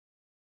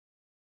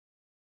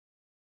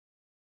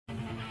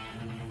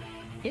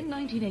In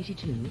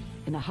 1982,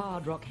 in a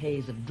hard rock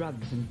haze of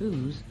drugs and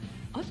booze,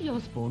 Ozzy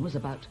Osbourne was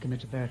about to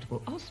commit a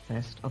veritable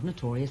Ozfest of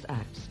notorious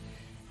acts,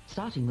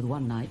 starting with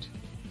one night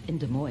in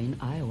Des Moines,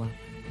 Iowa.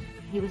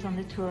 He was on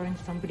the tour and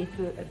somebody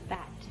threw a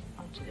bat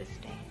onto the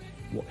stage.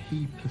 What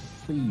he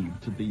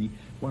perceived to be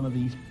one of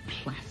these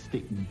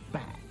plastic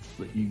bats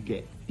that you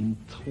get in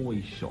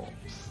toy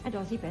shops. And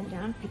Ozzy bent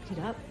down, picked it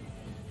up,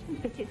 and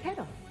bit its head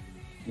off.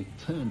 It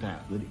turned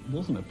out that it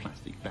wasn't a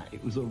plastic bat,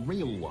 it was a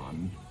real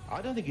one.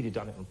 I don't think he'd have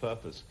done it on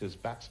purpose, because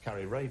bats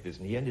carry rabies,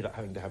 and he ended up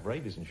having to have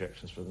rabies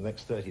injections for the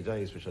next 30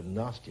 days, which are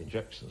nasty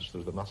injections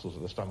through the muscles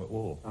of the stomach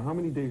wall. How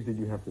many days did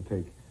you have to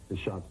take the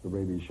shots, the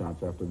rabies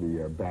shots, after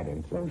the bat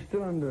incident? I'm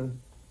still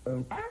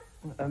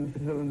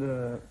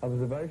under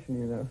observation,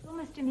 you know.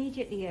 Almost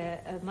immediately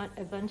a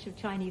bunch of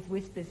Chinese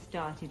whispers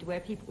started where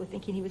people were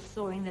thinking he was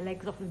sawing the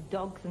legs off of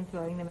dogs and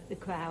throwing them at the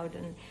crowd,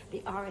 and the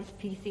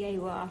RSPCA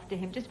were after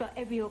him. Just about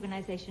every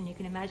organization you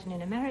can imagine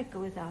in America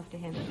was after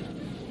him.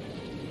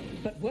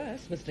 But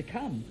worse was to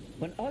come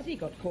when Ozzy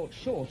got caught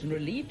short and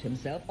relieved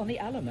himself on the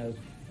Alamo,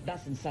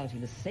 thus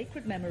insulting the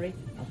sacred memory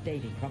of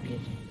Davy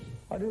Crockett.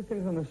 I do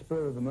things on the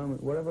spur of the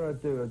moment. Whatever I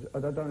do, I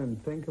don't even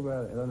think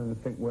about it. I don't even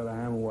think where I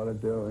am or what I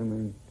do. I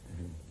mean,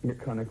 get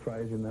kind of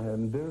crazy in the head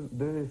and do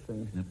these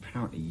things. And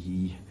apparently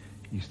he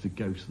used to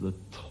go to the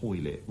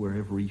toilet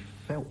wherever he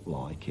felt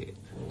like it.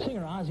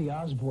 Singer Ozzy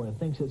Osbourne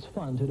thinks it's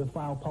fun to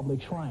defile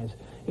public shrines.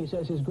 He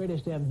says his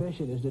greatest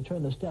ambition is to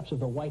turn the steps of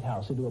the White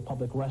House into a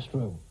public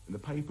restroom. The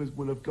papers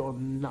will have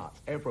gone nuts.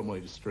 Everyone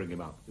wanted to string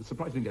him up. It's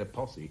surprised we didn't get a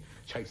posse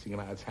chasing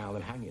him out of town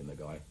and hanging the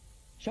guy.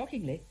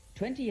 Shockingly,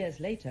 20 years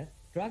later,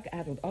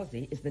 drug-addled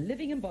Ozzy is the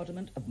living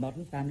embodiment of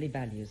modern family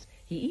values.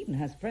 He even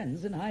has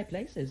friends in high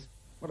places.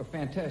 What a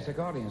fantastic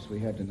audience we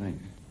had tonight.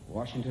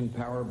 Washington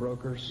power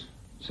brokers,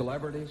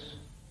 celebrities,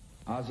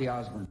 Ozzy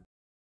Osbourne.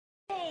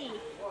 Hey!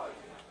 What?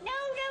 No.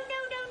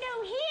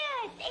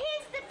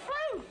 Here's the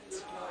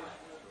truth.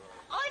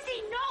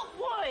 Ozzy not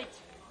wood.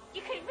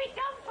 You could be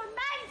done for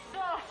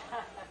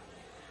manslaughter.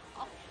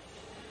 Oh,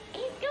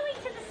 he's going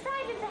to the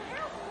side of the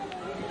house.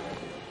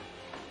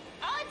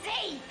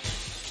 Ozzy!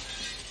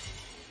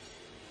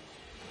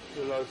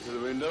 Too close to the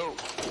window.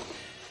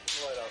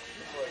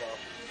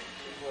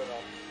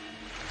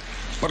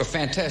 What a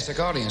fantastic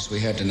audience we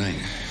had tonight.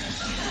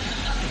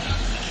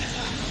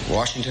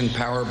 Washington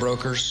power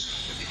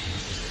brokers,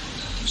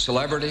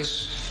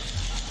 celebrities,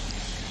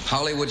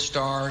 Hollywood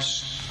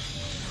stars,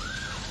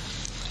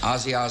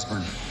 Ozzy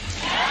Osbourne.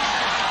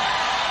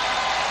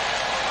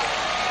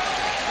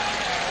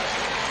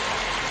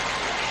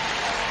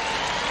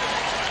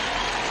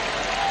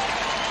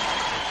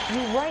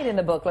 You write in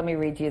the book, let me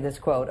read to you this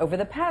quote. Over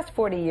the past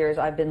 40 years,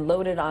 I've been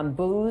loaded on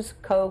booze,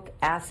 coke,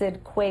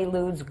 acid,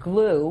 quaaludes,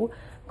 glue,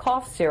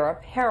 cough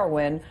syrup,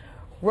 heroin,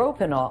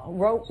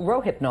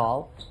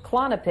 Rohypnol,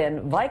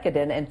 Klonopin,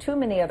 Vicodin, and too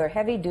many other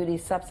heavy-duty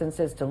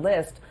substances to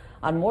list.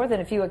 On more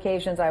than a few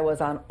occasions, I was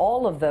on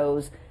all of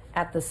those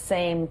at the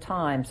same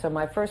time. So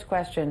my first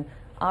question,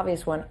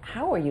 obvious one,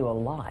 how are you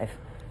alive?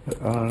 I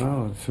don't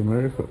know. It's a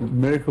miracle.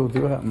 Miracles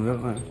do happen,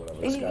 don't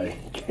they? This guy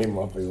came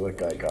up, he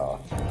looked like a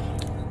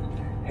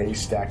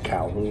haystack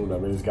Calhoun. I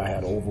mean, this guy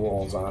had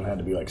overalls on, had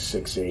to be like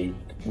 6'8",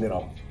 you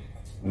know,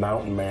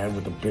 mountain man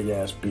with a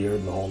big-ass beard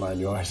and the whole nine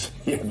yards.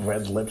 He had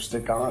red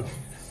lipstick on,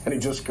 and he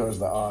just goes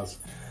to Oz.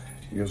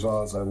 He goes,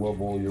 Oz, I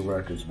love all your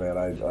records, man.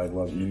 I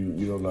love you.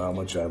 You don't know how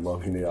much I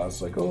love you. I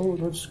was like, oh,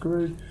 that's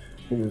great.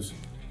 He goes,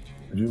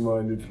 would you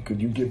mind if,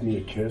 could you give me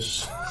a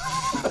kiss?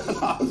 And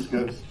Oz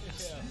goes,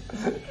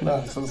 no,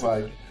 it's just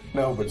like,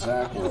 no, but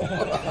Zach will.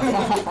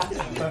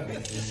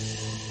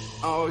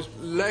 I was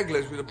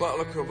legless with a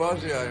bottle of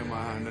Courvoisier in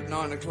my hand at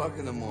 9 o'clock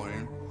in the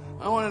morning.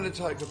 I wanted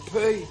to take a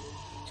pee.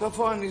 So I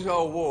find this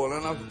old wall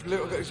and I've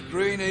got this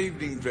green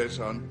evening dress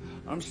on.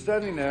 I'm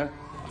standing there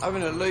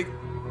having a leak.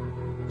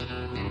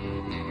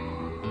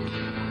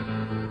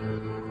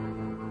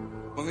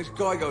 And this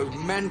guy goes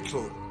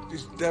mental,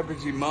 this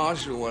deputy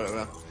marshal or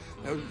whatever.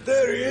 And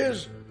there he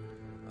is.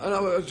 And I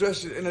was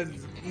dressed in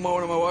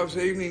one of my wife's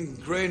green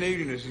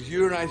evening dresses,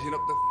 urinating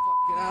up the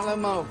fucking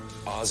Alamo.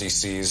 Ozzy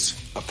sees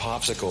a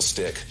popsicle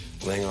stick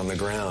laying on the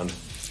ground,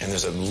 and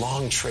there's a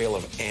long trail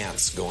of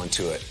ants going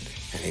to it.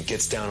 And he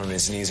gets down on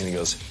his knees and he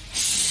goes...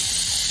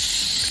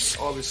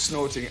 All this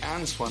snorting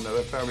ants one day.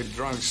 They found me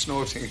drunk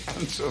snorting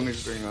ants on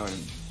this thing.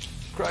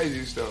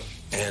 Crazy stuff.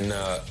 And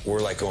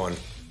we're like going,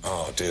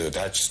 oh, dude,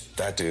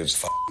 that dude's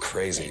fucking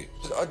crazy.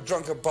 I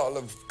drank a bottle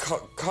of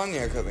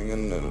cognac, I think,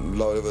 and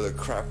loaded with the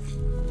crap.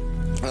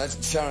 And that's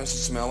Sharon's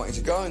smell. I want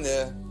you to go in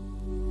there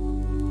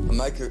and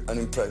make an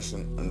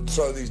impression and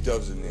throw these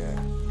doves in the air.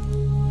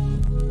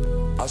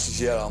 I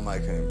said, yeah, I'll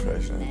make an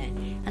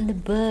impression. And the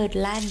bird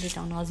landed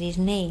on Ozzy's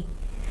knee,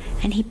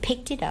 and he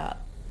picked it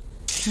up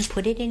and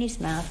put it in his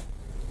mouth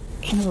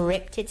and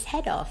ripped its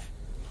head off.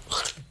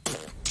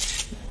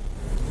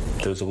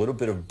 There's a little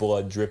bit of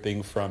blood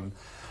dripping from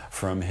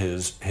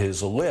his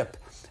lip,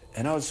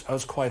 and I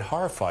was quite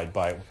horrified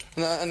by it.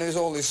 And there's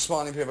all these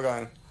smiling people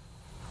going,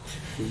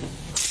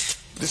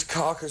 this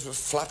carcass was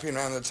flapping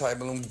around the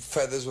table and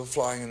feathers were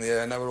flying in the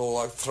air and they were all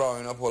like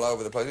throwing up all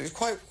over the place. It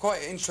was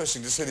quite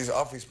interesting to see these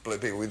office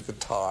people with the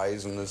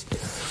ties and this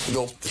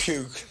little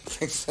puke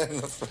things in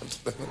the front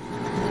of them.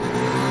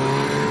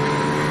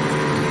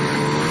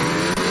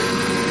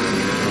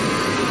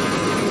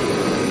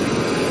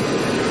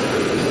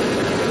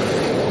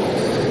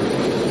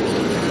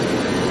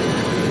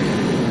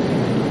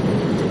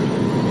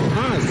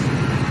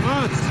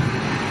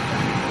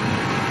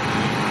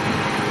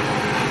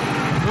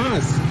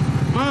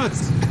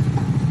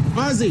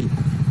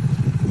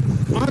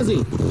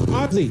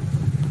 Ozzy,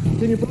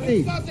 can you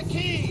breathe? Got the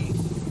keys.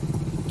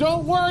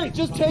 Don't worry,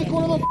 just take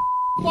one of the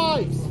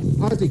pipes.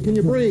 Ozzy, can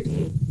you breathe?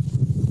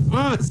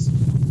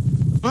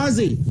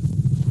 Ozzy.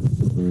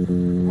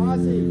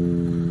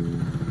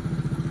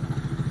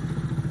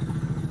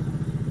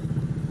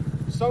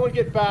 Someone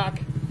get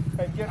back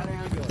and get an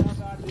ambulance.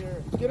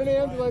 Get an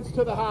ambulance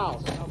to the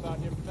house.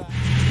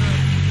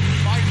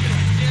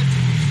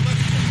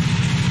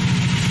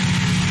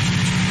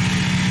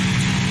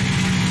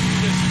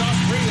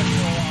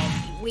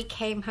 We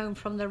came home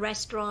from the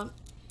restaurant.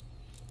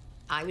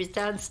 I was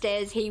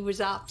downstairs, he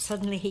was up.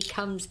 Suddenly he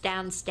comes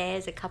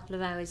downstairs a couple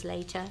of hours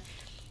later.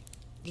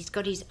 He's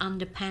got his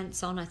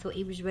underpants on. I thought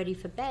he was ready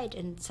for bed.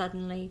 And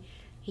suddenly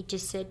he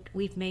just said,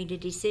 "We've made a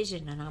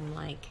decision." And I'm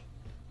like,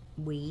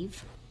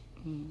 "We've?"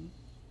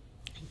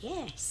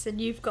 "Yes,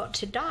 and you've got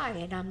to die."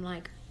 And I'm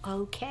like,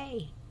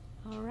 "Okay,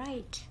 all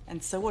right."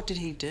 And so what did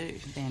he do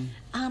then?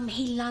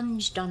 He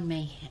lunged on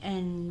me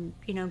and,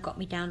 you know, got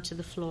me down to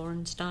the floor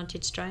and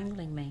started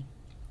strangling me.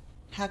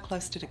 How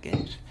close did it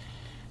get?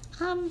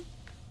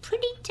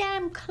 Pretty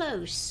damn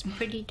close.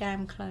 Pretty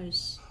damn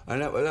close.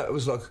 And that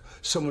was like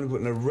someone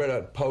putting a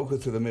red-hot poker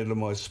through the middle of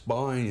my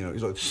spine, you know. It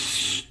was like,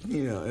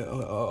 you know,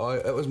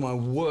 it was my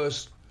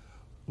worst.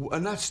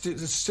 And that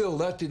didn't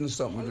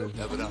stop me.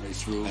 Evidently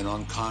threw an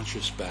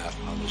unconscious bat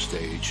on the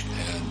stage,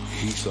 and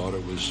he thought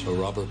it was a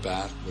rubber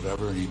bat,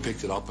 whatever, and he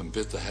picked it up and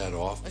bit the head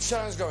off. And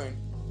Sharon's going,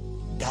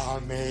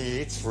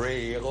 "Dummy, it's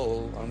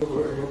real."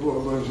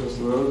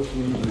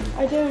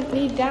 I don't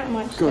need that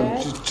much, Go on,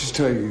 Dad. just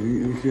take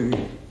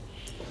it.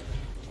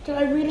 But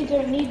I really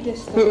don't need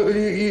this stuff. I don't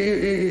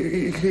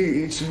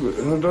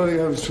think you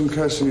have some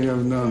casting you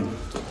have none.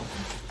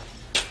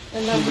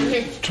 And I'm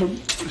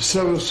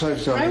Several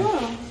safe I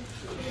will.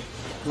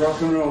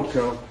 Rock and roll,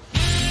 Cal.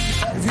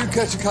 If you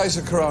catch a case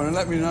of corona,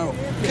 let me know.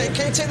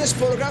 Can you take this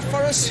photograph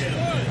for us?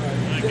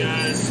 Hi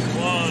guys,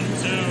 1,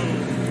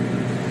 2.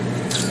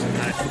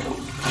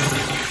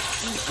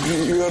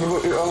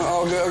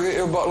 I'll get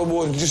you a bottle of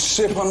water. Just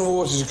sip on the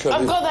water, Kelly.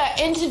 I've got that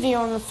interview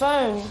on the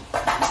phone.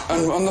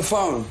 And on the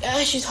phone?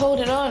 She's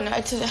holding on. I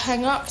had to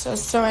hang up because I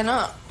was throwing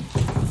up.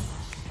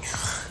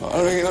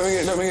 Let me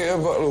get you a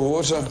bottle of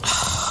water.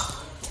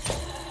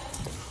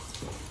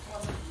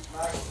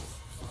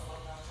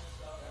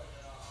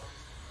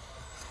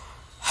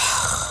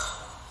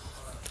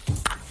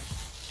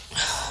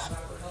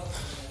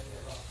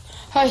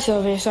 Hi,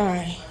 Sylvia.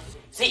 Sorry.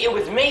 See, it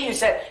was me who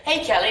said,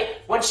 "Hey, Kelly,"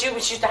 when she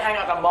used to hang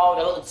out at the mall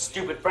with her little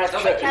stupid friends. I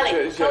was like,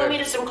 "Kelly, come meet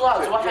us some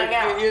clubs. We'll hang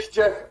out." Yes,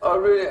 Jack, I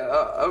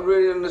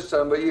really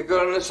understand, but you've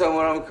got to understand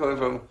where I'm coming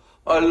from.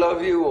 I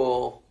love you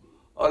all.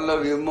 I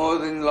love you more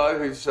than life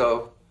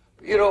itself.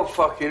 But you're all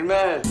fucking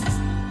mad.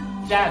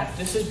 Dad,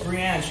 this is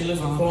Brianne. She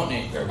lives with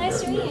Courtney.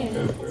 Nice to meet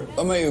you.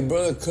 I met your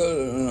brother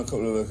Kurt on a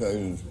couple of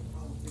occasions.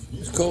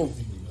 It's cool.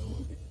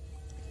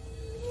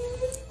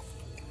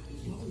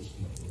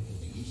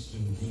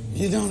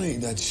 You don't eat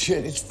that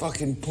shit. It's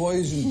fucking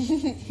poison.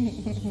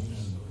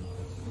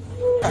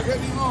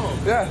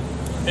 Yeah.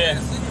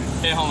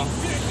 Here, hold on.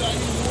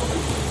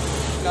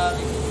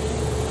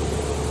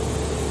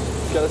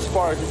 Got a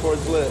spark before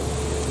it's lit.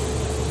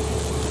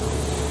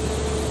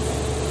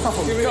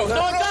 Give me Go, no,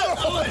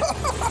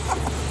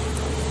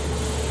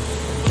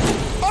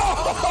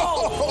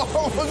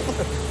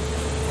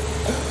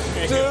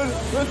 Dude,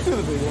 let's do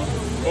the big one.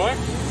 What?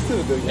 Let's do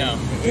the big one. No.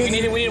 We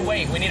need to wait.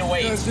 We need to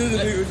wait. Let's do the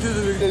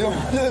big one.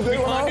 Do the big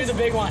one. We can't do the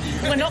big one.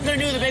 We're not going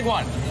to do the big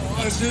one.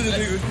 Let's do the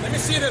big one. Let me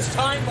see this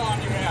time bomb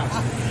you have.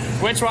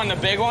 Which one? The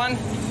big one?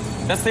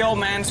 That's the old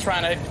man's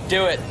trying to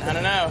do it. I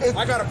don't know.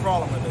 I got a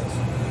problem with this.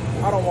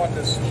 I don't want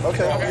this.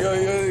 Okay.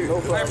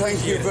 No problem.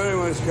 Thank you very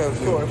much, Captain.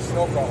 Of course,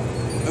 no problem.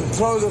 And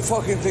throw the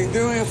fucking thing.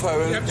 Do me a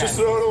favor. Yep, just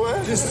throw it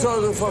away? Just throw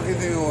the fucking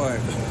thing away.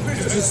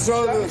 Just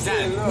throw the...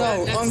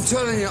 No, I'm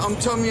telling you. I'm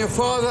telling your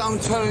father. I'm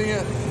telling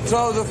you.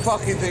 Throw the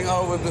fucking thing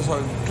over the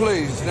side.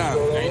 Please, now.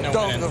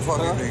 Don't the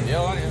fucking thing.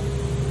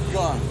 Go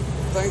on.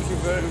 Thank you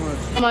very much.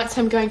 Months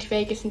I'm going to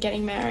Vegas and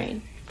getting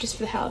married, just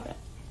for the hell of it.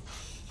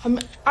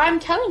 I'm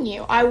telling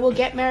you, I will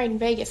get married in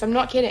Vegas. I'm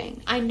not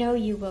kidding. I know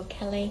you will,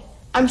 Kelly.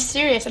 I'm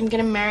serious. I'm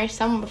going to marry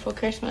someone before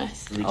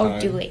Christmas. Oh,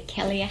 do it,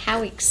 Kelly.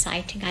 How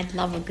exciting. I'd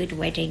love a good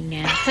wedding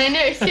now. I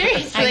know,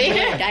 seriously.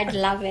 I would. I'd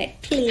love it.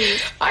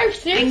 Please. I'm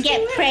serious. And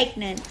get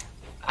pregnant.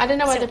 I don't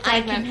know why so the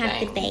pregnant I can have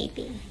thing. the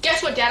baby.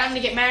 Guess what, Dad? I'm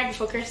going to get married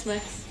before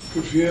Christmas.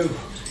 Good for you.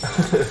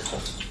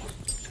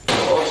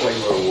 I'll take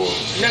you on a walk.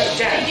 No,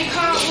 Dad. You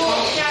can't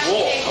walk. Dad,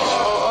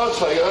 I'll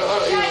take you.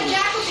 Dad,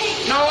 Jack will take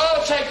No,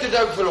 I'll take the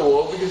dog for a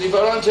walk, because if I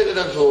don't take the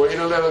dog for a walk,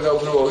 he'll never go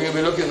for a walk. He'll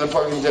be looking at the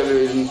fucking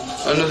television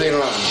and nothing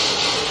around.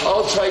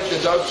 I'll take the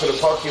dog for the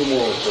fucking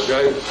walk,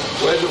 okay?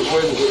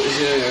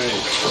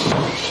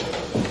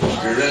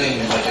 You're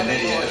running like an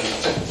idiot.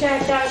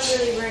 Jack, that was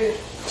really rude.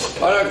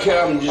 I don't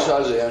care, I'm just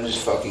Ozzy, I'm just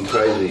fucking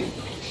crazy.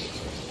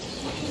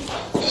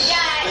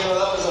 Jack!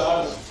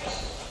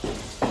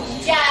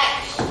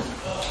 Jack!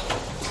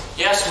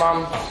 Yes,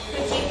 Mom?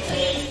 Could you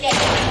please get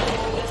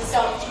the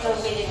song to go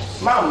with it?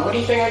 Mom, what do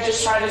you think I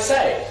just tried to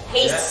say?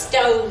 He's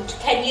stoned.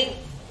 Can you...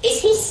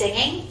 Is he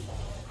singing?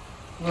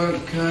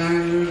 What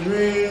kind of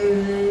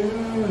rain?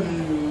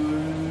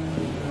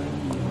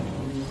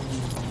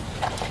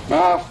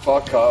 Ah,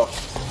 fuck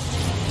off.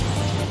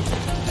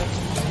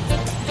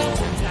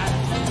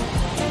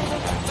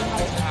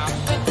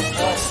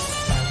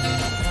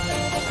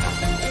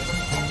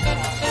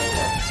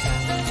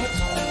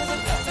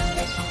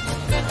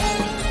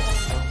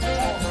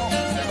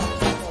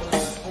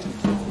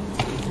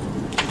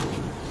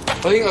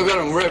 I think I got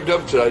them revved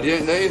up today,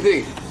 don't you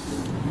think? I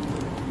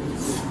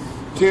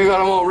think I got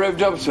them all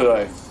revved up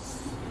today.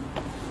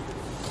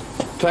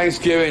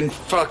 Thanksgiving,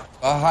 fuck,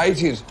 I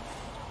hate it.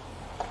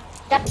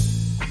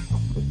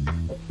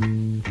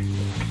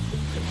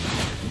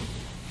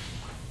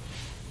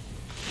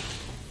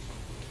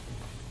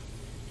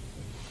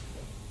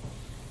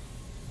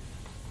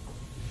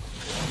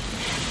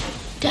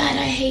 Dad,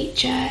 I hate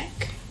Jack.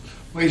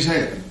 What do you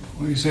say?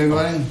 What do you say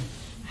about him?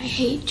 I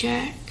hate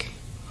Jack.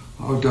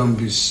 Oh, don't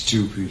be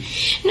stupid.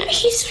 No,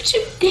 he's such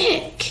a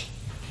dick.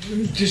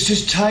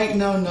 Just take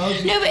no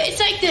notice. No, but it's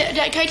like the...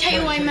 Like, can I tell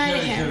you why I'm mad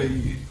at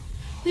him?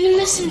 Will you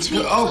listen to me?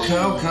 Okay,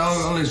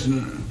 I'll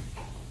listen.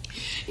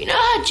 You know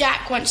how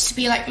Jack wants to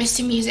be like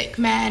Mr. Music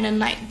Man and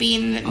like be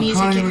in the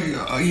music...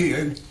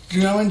 Do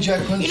you know when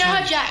Jack wants You know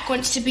how Jack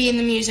wants to be in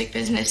the music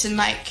business and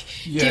like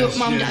do what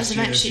Mum does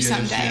eventually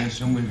someday?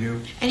 Yes, I'm with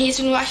you. And he's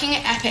been working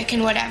at Epic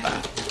and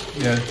whatever.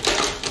 Yeah.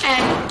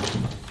 And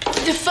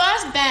the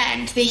first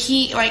band that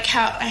he like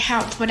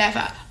helped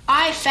whatever,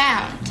 I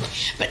found,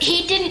 but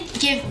he didn't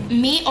give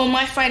me or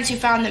my friends who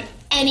found them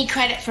any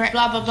credit for it.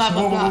 Blah blah blah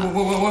blah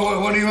blah.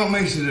 What do you want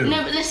me to do?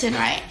 No, but listen,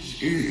 right?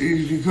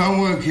 If you can't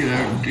work it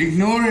out,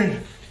 ignore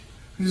it.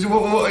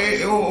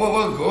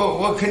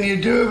 What can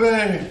you do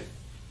about it?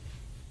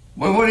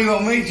 What do you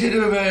want me to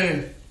do about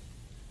it?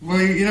 Well,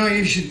 you know what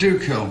you should do,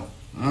 Kel?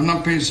 I'm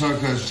not being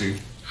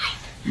sarcastic.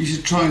 You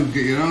should try and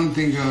get your own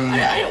thing going on.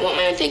 I don't want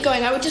my own thing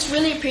going. I would just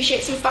really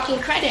appreciate some fucking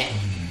credit.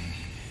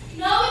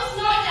 No, it's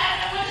not,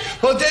 Dad.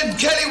 Well then,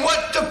 Kelly,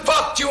 what the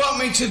fuck do you want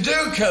me to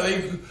do,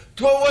 Kelly?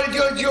 What do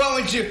you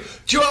want me to do?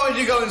 Do you want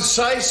me to go and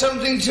say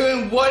something to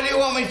him? What do you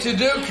want me to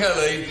do,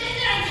 Kelly? I'm telling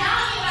you about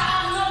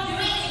how I'm not doing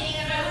anything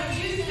and I'm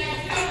producing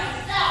and doing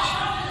myself.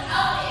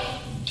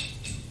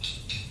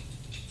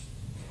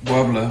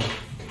 Wobbler.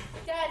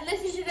 Dad,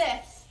 listen to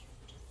this.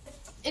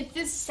 It's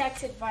this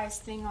sex advice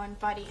thing on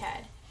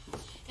Buddyhead.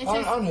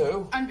 On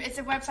who? It's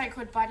a website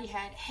called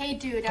Buddyhead. Hey,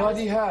 dude.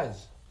 Buddyhead.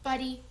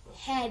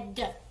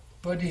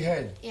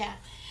 Buddyhead. Yeah.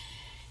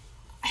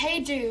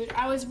 Hey, dude,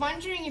 I was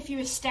wondering if you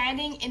were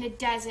standing in a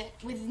desert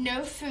with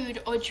no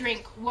food or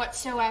drink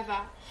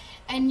whatsoever,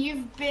 and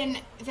you've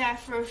been there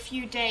for a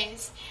few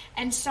days,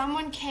 and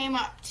someone came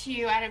up to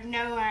you out of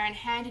nowhere and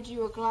handed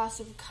you a glass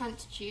of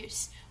cunt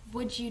juice.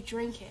 Would you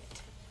drink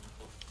it?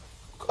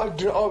 I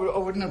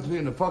wouldn't have to be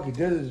in the pocket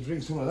desert to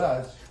drink some of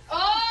that.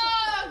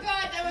 Oh,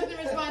 God, that was the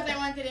response I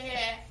wanted to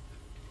hear.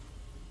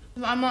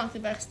 I'm not the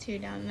best two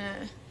down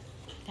there.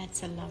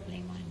 That's a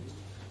lovely one.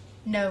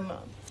 No,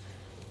 Mum.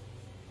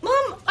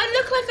 Mum, I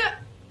look like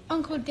a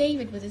Uncle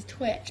David with his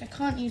twitch. I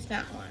can't use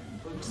that one.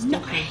 No,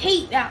 I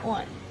hate that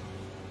one.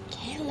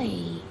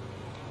 Kelly.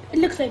 It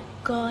looks like,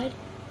 God,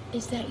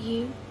 is that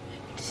you?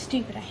 It's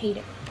stupid, I hate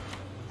it.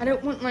 I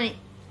don't want, like,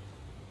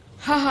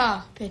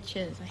 haha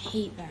pictures. I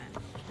hate that.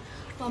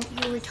 Mum,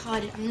 you're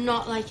retarded. I'm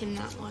not liking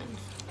that one.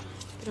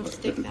 But I'll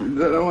stick that.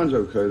 That one's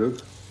okay,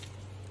 look.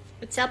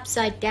 It's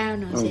upside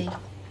down, Ozzy.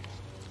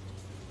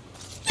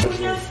 Who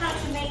knows how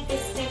to make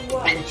this thing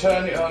work? You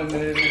turn it on and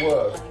then it'll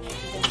work.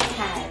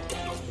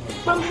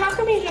 Mum, how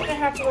come he's not going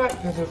to have to work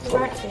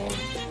here?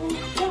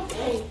 Don't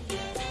play.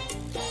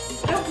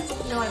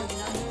 No, I'm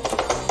not.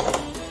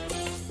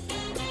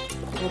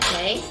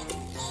 Okay.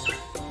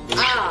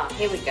 Ah,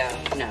 here we go.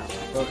 No.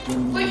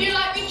 Would you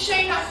like me to show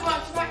you how to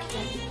work the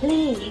vacuum?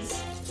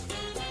 Please.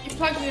 You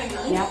plugged it in,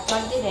 though? Yeah,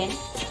 plugged it in.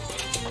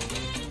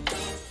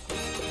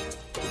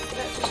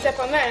 Let's step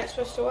on that. It's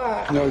supposed to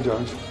work. No,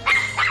 don't.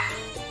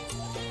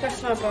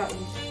 That's my button.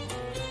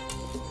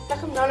 How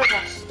come none of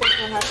us don't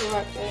know how to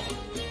work this?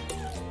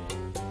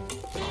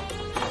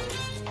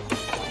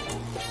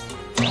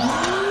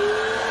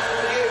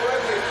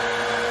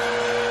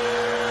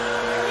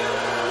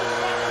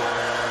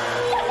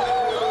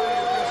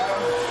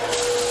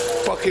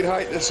 Fucking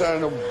hate the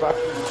sound of back.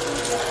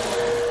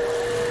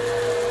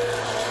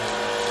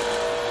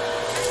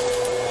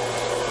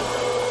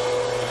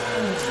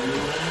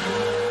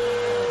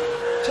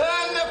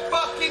 Turn the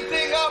fucking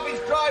thing off,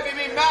 it's driving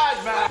me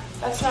mad, man.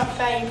 That's not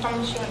fair. You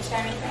promised you wouldn't say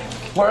anything.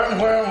 Where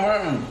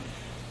am?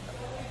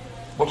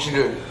 What you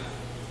do?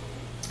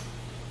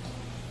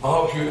 I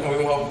hope you,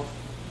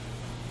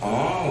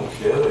 oh,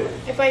 Kelly.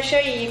 If I show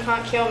you, you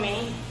can't kill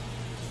me.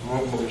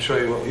 I'll show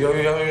you what, you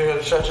got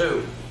a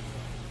tattoo?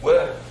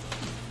 Where?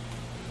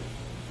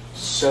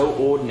 So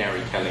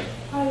ordinary, Kelly.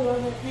 I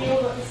love it. We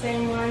all got the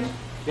same one.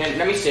 Yeah,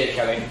 let me see it,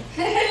 Kelly.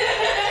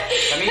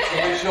 Let me see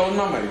it. It's your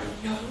number.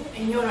 No,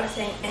 and you're not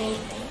saying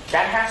anything.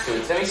 Dad has to.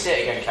 Let me see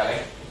it again, Kelly.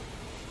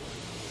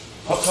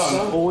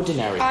 So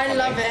ordinary. I Kelly.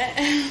 love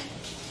it.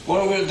 What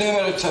I'm going to do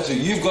about a tattoo,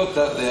 you've got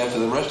that there for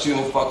the rest of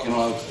your fucking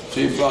life. So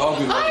you've got, I'll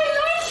be right. I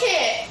like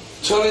it.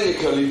 Telling you,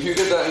 Kelly, if you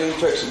get that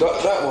infected,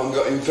 that one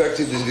got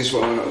infected, this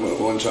one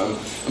one time,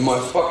 and my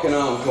fucking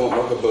arm came up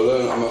like a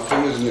balloon, and my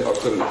fingers in it, I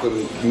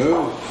couldn't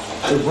move.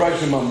 It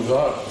breaks your mum's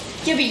heart.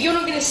 Yeah, but you're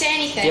not going to say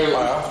anything. Yeah,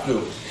 I have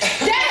to.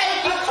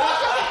 Dad, you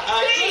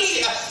can't,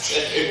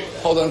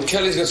 please. Hold on,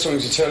 Kelly's got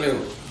something to tell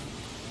you.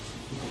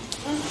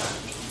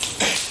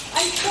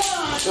 I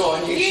can't. Go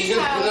on, she's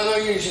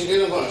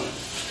get up on it.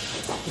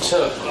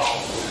 Tell her.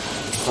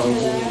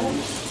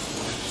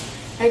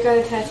 I got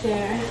a tattoo.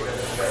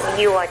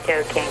 You are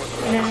joking.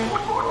 No.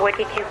 What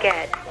did you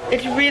get?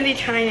 It's really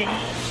tiny.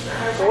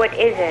 What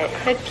is it?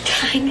 A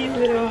tiny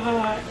little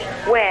heart.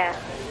 Where?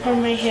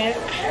 On my hip.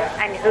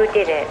 And who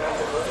did it?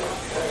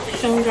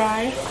 Some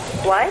guy.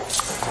 What?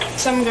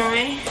 Some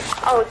guy.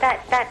 Oh,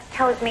 that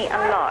tells me a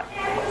lot.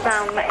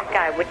 Some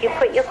guy. Would you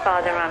put your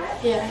father on?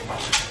 Yeah.